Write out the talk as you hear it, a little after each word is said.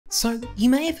So, you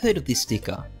may have heard of this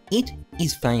sticker. It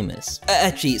is famous.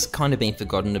 Actually, it's kind of been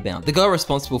forgotten about. The guy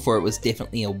responsible for it was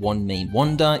definitely a one-meme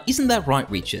wonder. Isn't that right,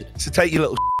 Richard? So take your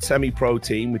little semi-pro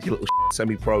team with your little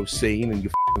semi-pro scene and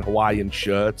your Hawaiian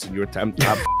shirts and your attempt to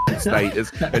have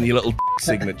status and your little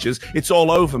signatures. It's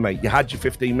all over, mate. You had your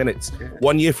 15 minutes.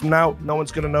 1 year from now, no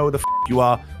one's going to know who the you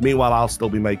are. Meanwhile, I'll still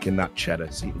be making that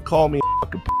cheddar. So you can call me a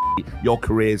fucking your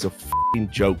career's a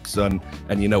joke, son,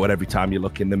 and you know it every time you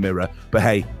look in the mirror. But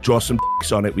hey, draw some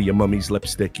on it with your mummy's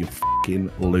lipstick, you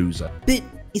fucking loser. But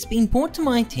it's been brought to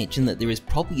my attention that there is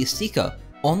probably a sticker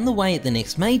on the way at the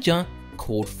next major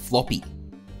called Floppy.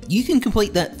 You can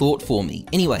complete that thought for me.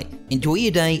 Anyway, enjoy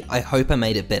your day. I hope I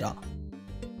made it better.